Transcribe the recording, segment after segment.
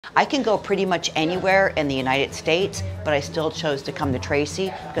I can go pretty much anywhere in the United States, but I still chose to come to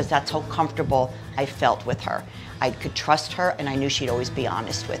Tracy because that's how comfortable I felt with her. I could trust her and I knew she'd always be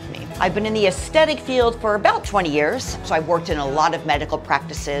honest with me. I've been in the aesthetic field for about 20 years, so I've worked in a lot of medical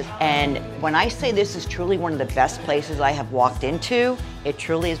practices, and when I say this is truly one of the best places I have walked into, it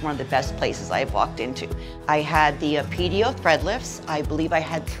truly is one of the best places I have walked into. I had the PDO thread lifts. I believe I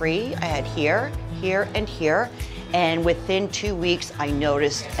had 3. I had here, here, and here. And within 2 weeks, I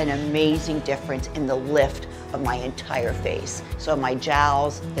noticed an amazing difference in the lift of my entire face. So my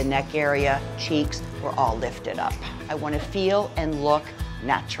jowls, the neck area, cheeks were all lifted up. I want to feel and look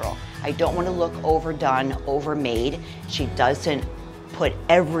natural. I don't want to look overdone, overmade. She doesn't put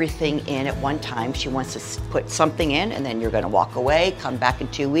everything in at one time. She wants to put something in and then you're going to walk away, come back in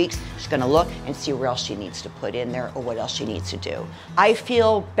 2 weeks. She's going to look and see where else she needs to put in there or what else she needs to do. I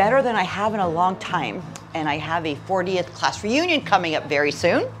feel better than I have in a long time, and I have a 40th class reunion coming up very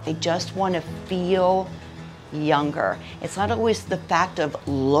soon. I just want to feel younger. It's not always the fact of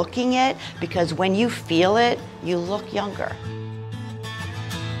looking it, because when you feel it, you look younger.